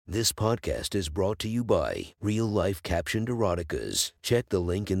This podcast is brought to you by Real Life Captioned Eroticas. Check the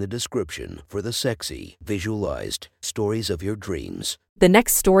link in the description for the sexy, visualized stories of your dreams. The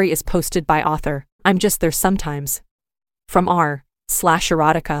next story is posted by author I'm Just There Sometimes from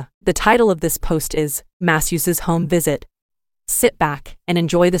r/erotica. The title of this post is Matthews's Home Visit. Sit back and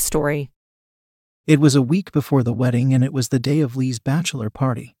enjoy the story. It was a week before the wedding, and it was the day of Lee's bachelor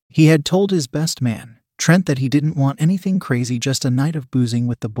party. He had told his best man, Trent, that he didn't want anything crazy, just a night of boozing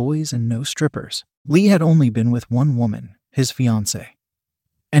with the boys and no strippers. Lee had only been with one woman, his fiancée,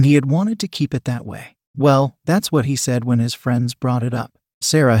 and he had wanted to keep it that way. Well, that's what he said when his friends brought it up.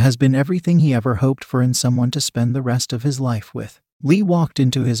 Sarah has been everything he ever hoped for in someone to spend the rest of his life with. Lee walked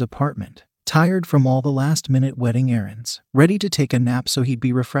into his apartment, tired from all the last-minute wedding errands, ready to take a nap so he'd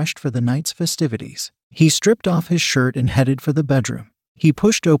be refreshed for the night's festivities. He stripped off his shirt and headed for the bedroom. He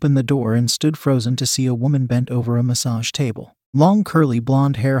pushed open the door and stood frozen to see a woman bent over a massage table. Long curly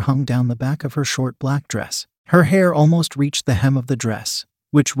blonde hair hung down the back of her short black dress. Her hair almost reached the hem of the dress,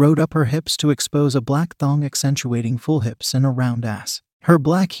 which rode up her hips to expose a black thong accentuating full hips and a round ass. Her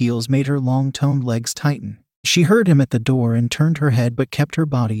black heels made her long toned legs tighten. She heard him at the door and turned her head but kept her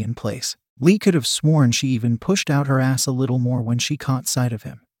body in place. Lee could have sworn she even pushed out her ass a little more when she caught sight of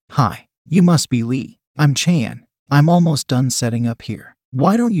him. "Hi, you must be Lee. I'm Chan. I'm almost done setting up here.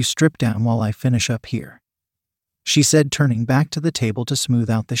 Why don't you strip down while I finish up here?" she said, turning back to the table to smooth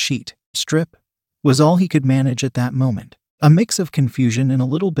out the sheet. Strip was all he could manage at that moment. A mix of confusion and a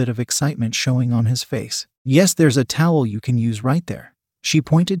little bit of excitement showing on his face. "Yes, there's a towel you can use right there." She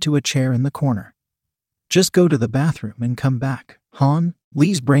pointed to a chair in the corner. "Just go to the bathroom and come back." "Han?"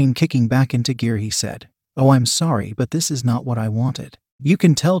 Lee's brain kicking back into gear, he said. "Oh, I'm sorry, but this is not what I wanted. You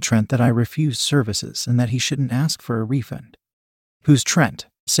can tell Trent that I refused services and that he shouldn't ask for a refund." "Who's Trent?"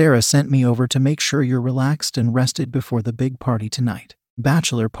 "Sarah sent me over to make sure you're relaxed and rested before the big party tonight."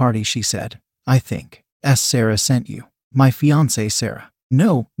 "Bachelor party," she said. "I think Sarah sent you." "My fiancée, Sarah."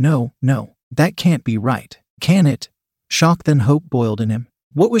 No, that can't be right. Can it?" Shock then hope boiled in him.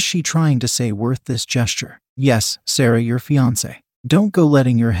 What was she trying to say worth this gesture? "Yes, Sarah, your fiancée. Don't go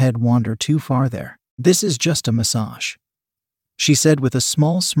letting your head wander too far there. This is just a massage," she said with a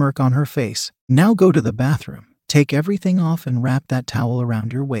small smirk on her face. "Now go to the bathroom, take everything off and wrap that towel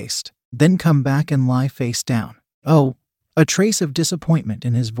around your waist. Then come back and lie face down." "Oh," a trace of disappointment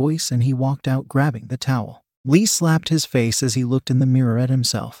in his voice, and he walked out grabbing the towel. Lee slapped his face as he looked in the mirror at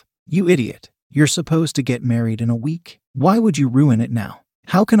himself. "You idiot. You're supposed to get married in a week. Why would you ruin it now?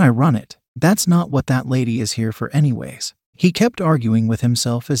 How can I run it? That's not what that lady is here for anyways." He kept arguing with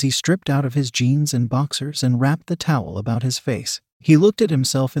himself as he stripped out of his jeans and boxers and wrapped the towel about his face. He looked at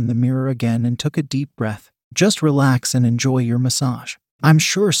himself in the mirror again and took a deep breath. "Just relax and enjoy your massage. I'm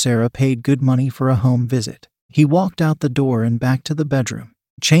sure Sarah paid good money for a home visit." He walked out the door and back to the bedroom.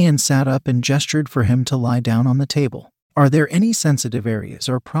 Chan sat up and gestured for him to lie down on the table. "Are there any sensitive areas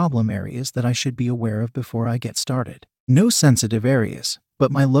or problem areas that I should be aware of before I get started?" "No sensitive areas,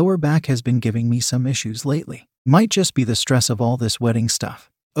 but my lower back has been giving me some issues lately. Might just be the stress of all this wedding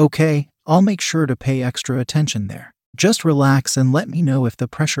stuff." "Okay, I'll make sure to pay extra attention there. Just relax and let me know if the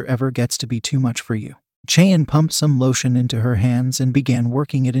pressure ever gets to be too much for you." Chan pumped some lotion into her hands and began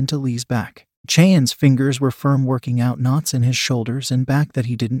working it into Lee's back. Chan's fingers were firm, working out knots in his shoulders and back that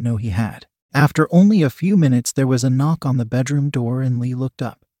he didn't know he had. After only a few minutes, there was a knock on the bedroom door and Lee looked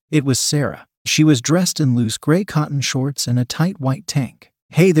up. It was Sarah. She was dressed in loose gray cotton shorts and a tight white tank.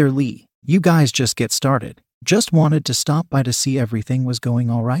 "Hey there, Lee. You guys just get started. Just wanted to stop by to see everything was going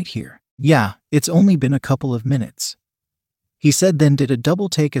all right here." "Yeah, it's only been a couple of minutes," he said, then did a double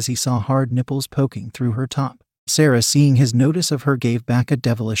take as he saw hard nipples poking through her top. Sarah, seeing his notice of her, gave back a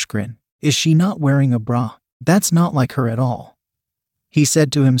devilish grin. "Is she not wearing a bra? That's not like her at all," he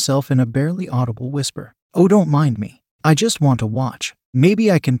said to himself in a barely audible whisper. "Oh, don't mind me. I just want to watch.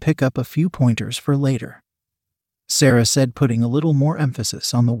 Maybe I can pick up a few pointers for later," Sarah said, putting a little more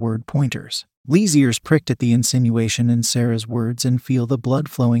emphasis on the word pointers. Lee's ears pricked at the insinuation in Sarah's words and feel the blood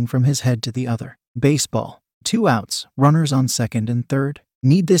flowing from his head to the other. "Baseball. 2 outs, runners on second and third.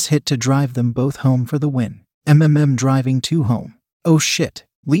 Need this hit to drive them both home for the win. Driving 2 home. Oh shit."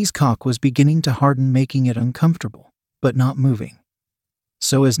 Lee's cock was beginning to harden, making it uncomfortable, but not moving,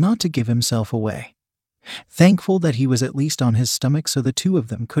 so as not to give himself away. Thankful that he was at least on his stomach so the two of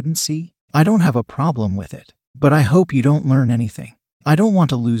them couldn't see. "I don't have a problem with it, but I hope you don't learn anything. I don't want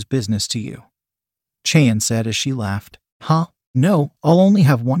to lose business to you," Chan said as she laughed. "Huh? No, I'll only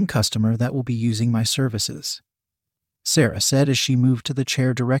have one customer that will be using my services," Sarah said as she moved to the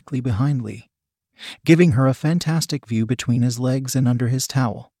chair directly behind Lee, giving her a fantastic view between his legs and under his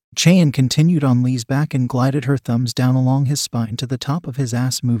towel. Cheyenne continued on Lee's back and glided her thumbs down along his spine to the top of his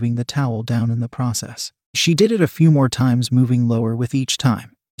ass, moving the towel down in the process. She did it a few more times, moving lower with each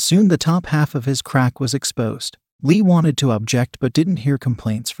time. Soon the top half of his crack was exposed. Lee wanted to object but didn't hear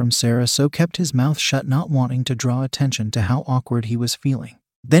complaints from Sarah, so kept his mouth shut, not wanting to draw attention to how awkward he was feeling.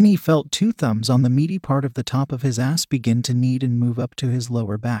 Then he felt 2 thumbs on the meaty part of the top of his ass begin to knead and move up to his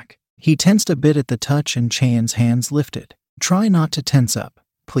lower back. He tensed a bit at the touch and Cheyenne's hands lifted. "Try not to tense up,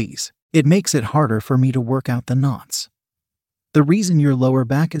 please. It makes it harder for me to work out the knots. The reason your lower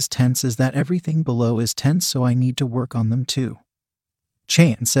back is tense is that everything below is tense, so I need to work on them too,"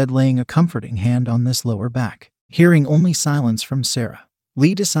 Cheyenne said, laying a comforting hand on this lower back. Hearing only silence from Sarah,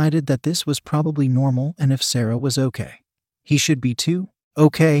 Lee decided that this was probably normal, and if Sarah was okay, he should be too.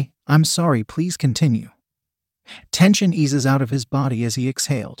 "Okay, I'm sorry, please continue." Tension eases out of his body as he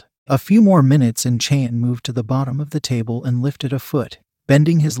exhaled. A few more minutes and Cheyenne moved to the bottom of the table and lifted a foot,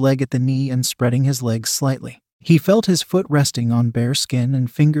 bending his leg at the knee and spreading his legs slightly. He felt his foot resting on bare skin and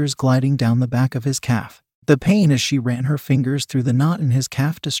fingers gliding down the back of his calf. The pain as she ran her fingers through the knot in his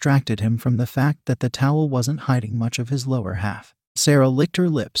calf distracted him from the fact that the towel wasn't hiding much of his lower half. Sarah licked her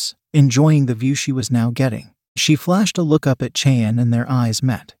lips, enjoying the view she was now getting. She flashed a look up at Cheyenne and their eyes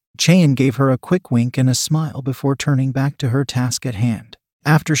met. Cheyenne gave her a quick wink and a smile before turning back to her task at hand.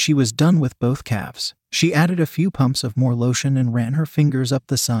 After she was done with both calves, she added a few pumps of more lotion and ran her fingers up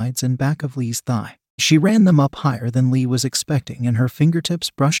the sides and back of Lee's thigh. She ran them up higher than Lee was expecting, and her fingertips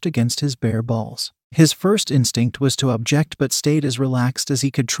brushed against his bare balls. His first instinct was to object but stayed as relaxed as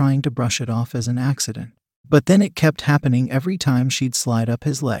he could, trying to brush it off as an accident. But then it kept happening every time she'd slide up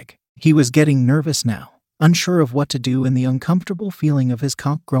his leg. He was getting nervous now, unsure of what to do, and the uncomfortable feeling of his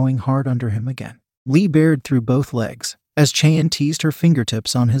cock growing hard under him again. Lee bared through both legs as Cheyenne teased her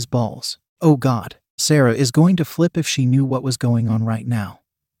fingertips on his balls. "Oh God, Sarah is going to flip if she knew what was going on right now,"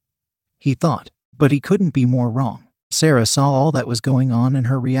 he thought, but he couldn't be more wrong. Sarah saw all that was going on, and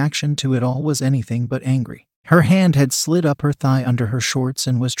her reaction to it all was anything but angry. Her hand had slid up her thigh under her shorts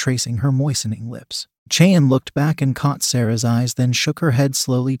and was tracing her moistening lips. Cheyenne looked back and caught Sarah's eyes, then shook her head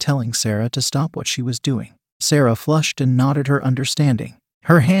slowly, telling Sarah to stop what she was doing. Sarah flushed and nodded her understanding.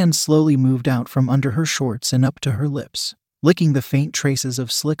 Her hand slowly moved out from under her shorts and up to her lips, licking the faint traces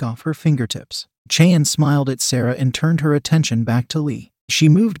of slick off her fingertips. Cheyenne smiled at Sarah and turned her attention back to Lee. She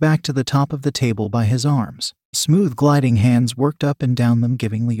moved back to the top of the table by his arms. Smooth gliding hands worked up and down them,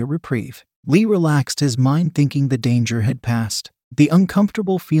 giving Lee a reprieve. Lee relaxed his mind, thinking the danger had passed. The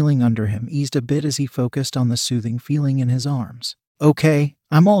uncomfortable feeling under him eased a bit as he focused on the soothing feeling in his arms. "Okay,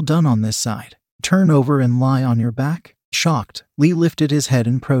 I'm all done on this side. Turn over and lie on your back." Shocked, Lee lifted his head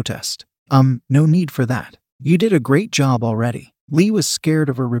in protest. No need for that. You did a great job already." Lee was scared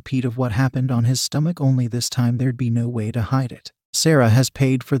of a repeat of what happened on his stomach, only this time there'd be no way to hide it. Sarah has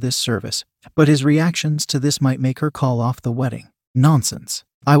paid for this service, but his reactions to this might make her call off the wedding. "Nonsense.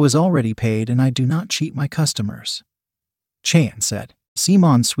 I was already paid and I do not cheat my customers," Cheyenne said.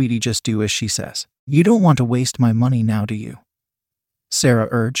 "Simon, sweetie, just do as she says. You don't want to waste my money now, do you?" Sarah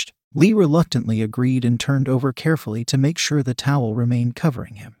urged. Lee reluctantly agreed and turned over carefully to make sure the towel remained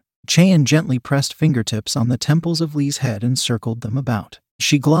covering him. Cheyenne gently pressed fingertips on the temples of Lee's head and circled them about.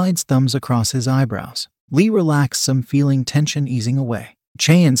 She glides thumbs across his eyebrows. Lee relaxed some, feeling tension easing away.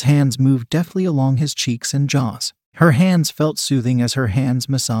 Cheyenne's hands moved deftly along his cheeks and jaws. Her hands felt soothing as her hands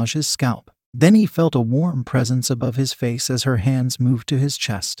massaged his scalp. Then he felt a warm presence above his face as her hands moved to his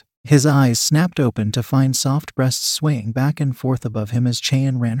chest. His eyes snapped open to find soft breasts swaying back and forth above him as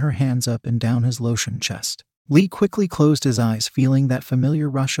Cheyenne ran her hands up and down his lotioned chest. Lee quickly closed his eyes, feeling that familiar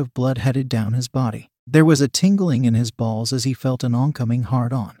rush of blood headed down his body. There was a tingling in his balls as he felt an oncoming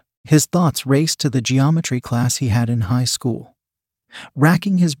hard-on. His thoughts raced to the geometry class he had in high school,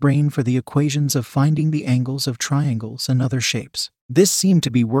 racking his brain for the equations of finding the angles of triangles and other shapes. This seemed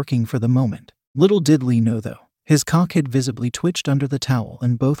to be working for the moment. Little did Lee know, though, his cock had visibly twitched under the towel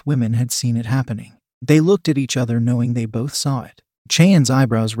and both women had seen it happening. They looked at each other, knowing they both saw it. Cheyenne's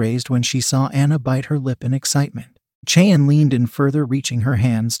eyebrows raised when she saw Anna bite her lip in excitement. Cheyenne leaned in further, reaching her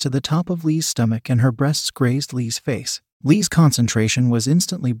hands to the top of Lee's stomach, and her breasts grazed Lee's face. Lee's concentration was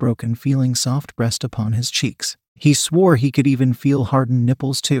instantly broken, feeling soft breast upon his cheeks. He swore he could even feel hardened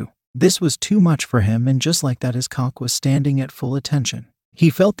nipples too. This was too much for him, and just like that his cock was standing at full attention. He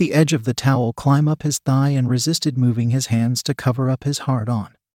felt the edge of the towel climb up his thigh and resisted moving his hands to cover up his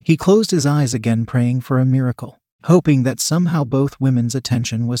hard-on. He closed his eyes again, praying for a miracle, hoping that somehow both women's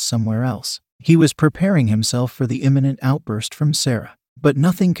attention was somewhere else. He was preparing himself for the imminent outburst from Sarah, but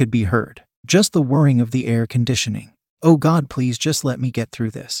nothing could be heard, just the whirring of the air conditioning. "Oh God, please just let me get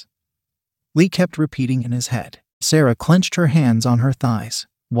through this," Lee kept repeating in his head. Sarah clenched her hands on her thighs,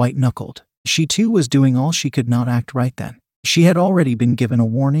 white-knuckled. She too was doing all she could not act right then. She had already been given a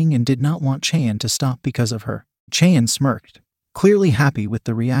warning and did not want Cheyenne to stop because of her. Cheyenne smirked, clearly happy with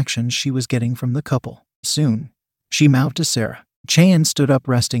the reactions she was getting from the couple. Soon, she mouthed to Sarah. Cheyenne stood up,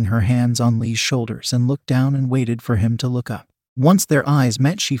 resting her hands on Lee's shoulders, and looked down and waited for him to look up. Once their eyes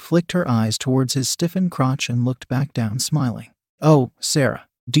met, she flicked her eyes towards his stiffened crotch and looked back down, smiling. "Oh, Sarah,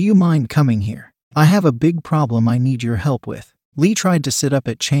 do you mind coming here? I have a big problem I need your help with." Lee tried to sit up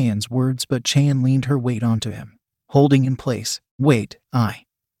at Cheyenne's words, but Cheyenne leaned her weight onto him, holding in place. "Wait,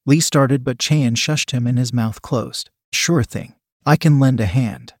 Lee started, but Cheyenne shushed him and his mouth closed. "Sure thing. I can lend a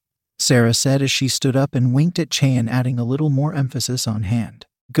hand," Sarah said as she stood up and winked at Cheyenne, adding a little more emphasis on hand.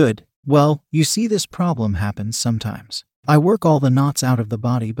 "Good. Well, you see, this problem happens sometimes. I work all the knots out of the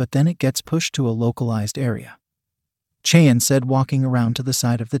body, but then it gets pushed to a localized area," Cheyenne said, walking around to the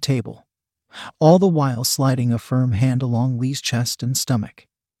side of the table, all the while sliding a firm hand along Lee's chest and stomach,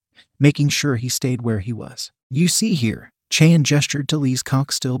 making sure he stayed where he was. "You see here," Cheyenne gestured to Lee's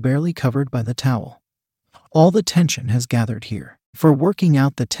cock, still barely covered by the towel. "All the tension has gathered here. For working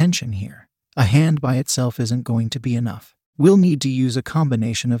out the tension here, a hand by itself isn't going to be enough. We'll need to use a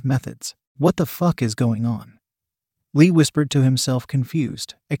combination of methods." "What the fuck is going on?" Lee whispered to himself,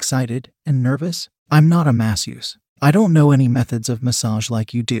 confused, excited, and nervous. "I'm not a masseuse. I don't know any methods of massage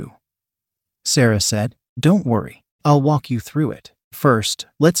like you do," Sarah said. "Don't worry, I'll walk you through it. First,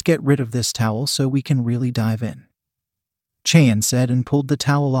 let's get rid of this towel so we can really dive in," Cheyenne said, and pulled the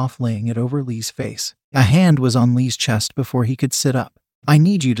towel off, laying it over Lee's face. A hand was on Lee's chest before he could sit up. "I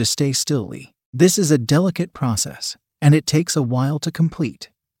need you to stay still, Lee. This is a delicate process, and it takes a while to complete,"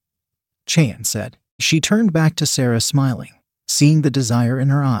 Cheyenne said. She turned back to Sarah, smiling, seeing the desire in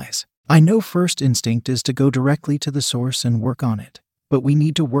her eyes. "I know first instinct is to go directly to the source and work on it, but we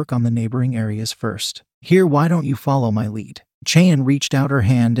need to work on the neighboring areas first. Here, why don't you follow my lead?" Cheyenne reached out her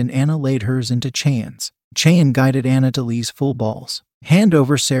hand and Anna laid hers into Cheyenne's. Cheyenne guided Anna to Lee's full balls. Hand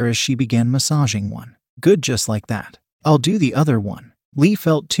over Sarah's, she began massaging one. "Good, just like that. I'll do the other one." Lee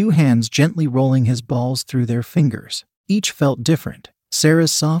felt two hands gently rolling his balls through their fingers. Each felt different.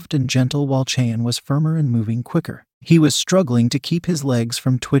 Sarah's soft and gentle, while Cheyenne was firmer and moving quicker. He was struggling to keep his legs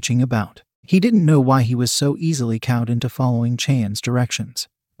from twitching about. He didn't know why he was so easily cowed into following Cheyenne's directions,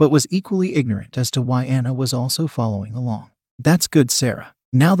 but was equally ignorant as to why Anna was also following along. "That's good, Sarah.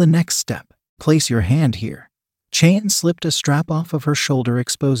 Now the next step. Place your hand here." Cheyenne slipped a strap off of her shoulder,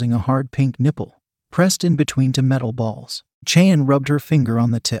 exposing a hard pink nipple, pressed in between two metal balls. Cheyenne rubbed her finger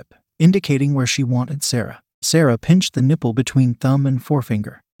on the tip, indicating where she wanted Sarah. Sarah pinched the nipple between thumb and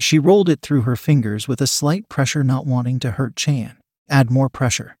forefinger. She rolled it through her fingers with a slight pressure, not wanting to hurt Cheyenne. "Add more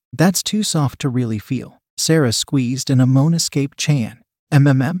pressure. That's too soft to really feel." Sarah squeezed and a moan escaped Cheyenne.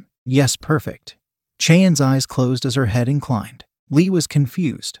 Yes, perfect." Cheyenne's eyes closed as her head inclined. Lee was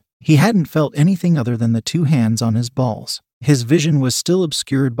confused. He hadn't felt anything other than the two hands on his balls. His vision was still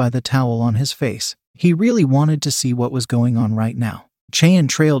obscured by the towel on his face. He really wanted to see what was going on right now. Cheyenne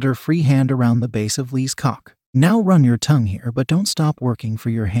trailed her free hand around the base of Lee's cock. "Now run your tongue here, but don't stop working for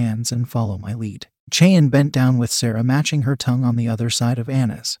your hands and follow my lead." Cheyenne bent down with Sarah matching her tongue on the other side of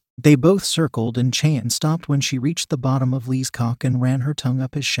Anna's. They both circled, and Cheyenne stopped when she reached the bottom of Lee's cock and ran her tongue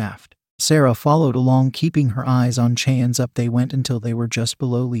up his shaft. Sarah followed along, keeping her eyes on Cheyenne's. Up they went until they were just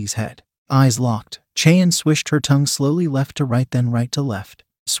below Lee's head. Eyes locked, Cheyenne swished her tongue slowly left to right, then right to left,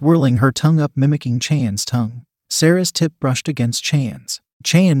 swirling her tongue up, mimicking Cheyenne's tongue. Sarah's tip brushed against Cheyenne's.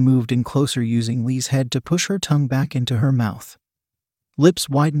 Cheyenne moved in closer, using Lee's head to push her tongue back into her mouth. Lips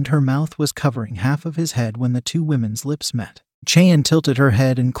widened. Her mouth was covering half of his head when the two women's lips met. Cheyenne tilted her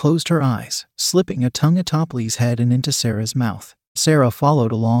head and closed her eyes, slipping a tongue atop Lee's head and into Sarah's mouth. Sarah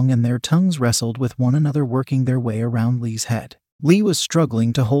followed along, and their tongues wrestled with one another, working their way around Lee's head. Lee was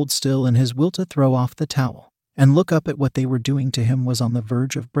struggling to hold still, and his will to throw off the towel and look up at what they were doing to him was on the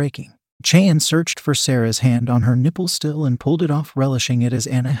verge of breaking. Cheyenne searched for Sarah's hand on her nipple still and pulled it off, relishing it as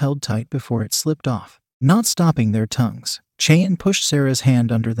Anna held tight before it slipped off. Not stopping their tongues, Cheyenne pushed Sarah's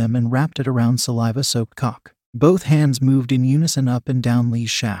hand under them and wrapped it around saliva-soaked cock. Both hands moved in unison up and down Lee's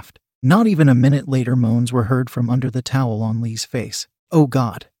shaft. Not even a minute later, moans were heard from under the towel on Lee's face. "Oh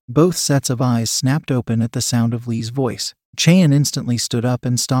God." Both sets of eyes snapped open at the sound of Lee's voice. Cheyenne instantly stood up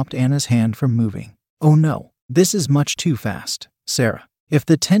and stopped Anna's hand from moving. "Oh no, this is much too fast, Sarah. If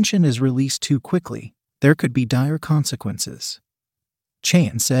the tension is released too quickly, there could be dire consequences,"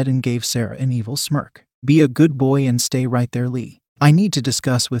 Cheyenne said, and gave Sarah an evil smirk. "Be a good boy and stay right there, Lee. I need to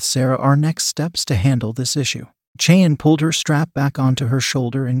discuss with Sarah our next steps to handle this issue." Cheyenne pulled her strap back onto her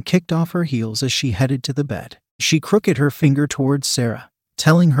shoulder and kicked off her heels as she headed to the bed. She crooked her finger towards Sarah,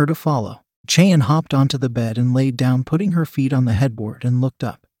 telling her to follow. Cheyenne hopped onto the bed and laid down, putting her feet on the headboard, and looked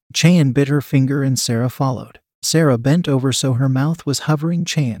up. Chayan bit her finger and Sarah followed. Sarah bent over so her mouth was hovering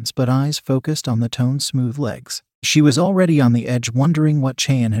Chayan's but eyes focused on the toned smooth legs. She was already on the edge wondering what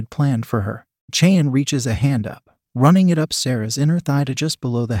Chayan had planned for her. Chayan reaches a hand up, running it up Sarah's inner thigh to just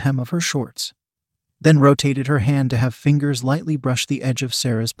below the hem of her shorts. Then rotated her hand to have fingers lightly brush the edge of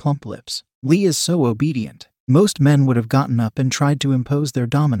Sarah's plump lips. Lee is so obedient. Most men would have gotten up and tried to impose their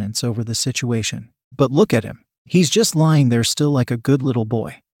dominance over the situation. But look at him. He's just lying there still like a good little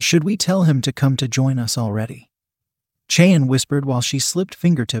boy. Should we tell him to come to join us already? Chayan whispered while she slipped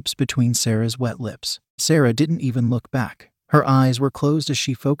fingertips between Sarah's wet lips. Sarah didn't even look back. Her eyes were closed as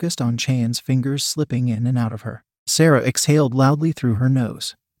she focused on Chayan's fingers slipping in and out of her. Sarah exhaled loudly through her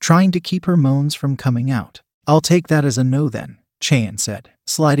nose, trying to keep her moans from coming out. I'll take that as a no then, Chayan said,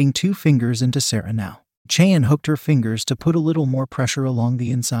 sliding 2 fingers into Sarah now. Chayan hooked her fingers to put a little more pressure along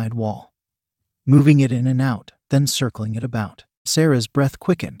the inside wall, moving it in and out, then circling it about. Sarah's breath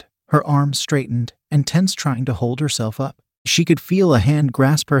quickened, her arms straightened, and tense trying to hold herself up. She could feel a hand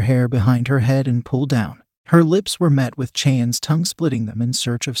grasp her hair behind her head and pull down. Her lips were met with Chayan's tongue splitting them in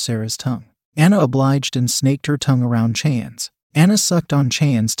search of Sarah's tongue. Anna obliged and snaked her tongue around Chayan's. Anna sucked on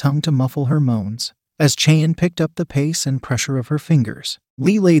Chayan's tongue to muffle her moans. As Chayan picked up the pace and pressure of her fingers,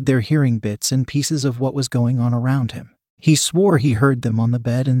 Lee laid there hearing bits and pieces of what was going on around him. He swore he heard them on the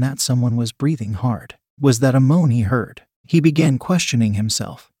bed and that someone was breathing hard. Was that a moan he heard? He began questioning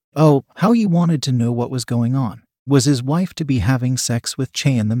himself. Oh, how he wanted to know what was going on. Was his wife to be having sex with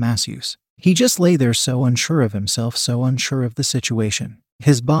Chayan the masseuse? He just lay there so unsure of himself, so unsure of the situation.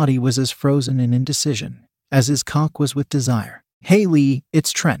 His body was as frozen in indecision as his cock was with desire. Hey Lee,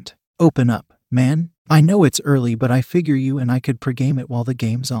 it's Trent. Open up, man. I know it's early, but I figure you and I could pregame it while the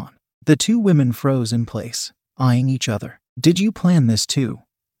game's on. The 2 women froze in place, eyeing each other. Did you plan this too?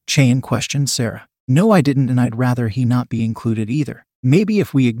 Chayan questioned Sarah. No, I didn't, and I'd rather he not be included either. Maybe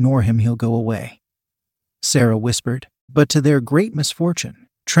if we ignore him, he'll go away, Sarah whispered. But to their great misfortune,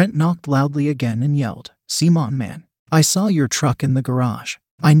 Trent knocked loudly again and yelled, Simon man, I saw your truck in the garage.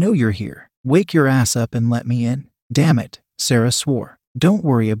 I know you're here. Wake your ass up and let me in. Damn it, Sarah swore. Don't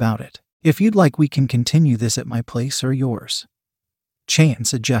worry about it. If you'd like, we can continue this at my place or yours, Chayan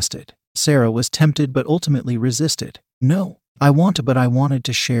suggested. Sarah was tempted but ultimately resisted. No, I want to, but I wanted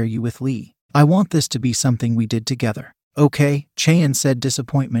to share you with Lee. I want this to be something we did together. Okay, Chayan said.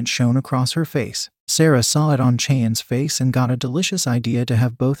 Disappointment shone across her face. Sarah saw it on Chayan's face and got a delicious idea to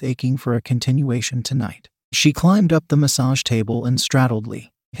have both aching for a continuation tonight. She climbed up the massage table and straddled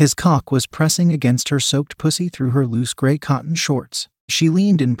Lee. His cock was pressing against her soaked pussy through her loose gray cotton shorts. She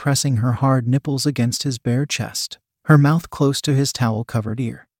leaned in, pressing her hard nipples against his bare chest, her mouth close to his towel-covered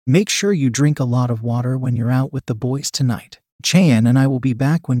ear. Make sure you drink a lot of water when you're out with the boys tonight. Chayan and I will be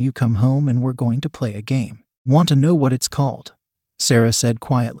back when you come home and we're going to play a game. Want to know what it's called? Sarah said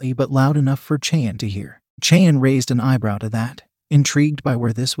quietly but loud enough for Chayan to hear. Chayan raised an eyebrow to that, intrigued by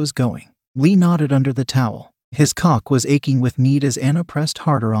where this was going. Lee nodded under the towel. His cock was aching with need as Anna pressed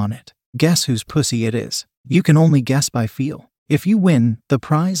harder on it. Guess whose pussy it is? You can only guess by feel. If you win, the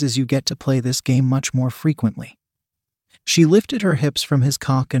prize is you get to play this game much more frequently. She lifted her hips from his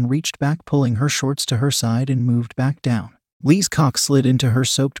cock and reached back, pulling her shorts to her side and moved back down. Lee's cock slid into her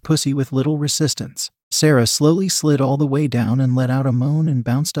soaked pussy with little resistance. Sarah slowly slid all the way down and let out a moan and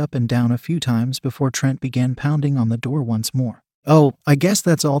bounced up and down a few times before Trent began pounding on the door once more. Oh, I guess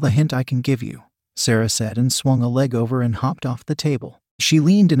that's all the hint I can give you, Sarah said and swung a leg over and hopped off the table. She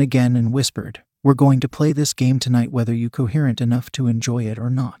leaned in again and whispered, we're going to play this game tonight whether you're coherent enough to enjoy it or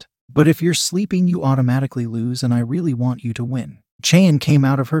not. But if you're sleeping, you automatically lose, and I really want you to win. Chayan came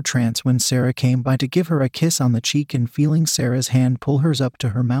out of her trance when Sarah came by to give her a kiss on the cheek, and feeling Sarah's hand pull hers up to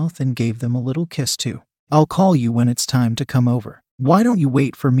her mouth and gave them a little kiss too. I'll call you when it's time to come over. Why don't you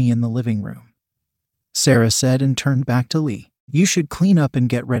wait for me in the living room? Sarah said and turned back to Lee. You should clean up and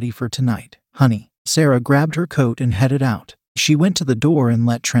get ready for tonight, honey. Sarah grabbed her coat and headed out. She went to the door and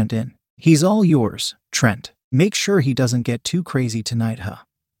let Trent in. He's all yours, Trent. Make sure he doesn't get too crazy tonight, huh?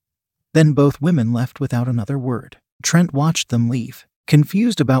 Then both women left without another word. Trent watched them leave.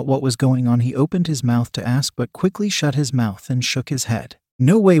 Confused about what was going on, he opened his mouth to ask but quickly shut his mouth and shook his head.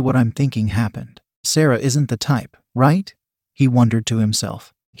 No way what I'm thinking happened. Sarah isn't the type, right? He wondered to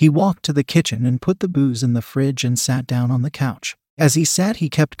himself. He walked to the kitchen and put the booze in the fridge and sat down on the couch. As he sat, he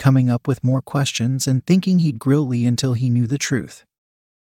kept coming up with more questions and thinking he'd grill Lee until he knew the truth.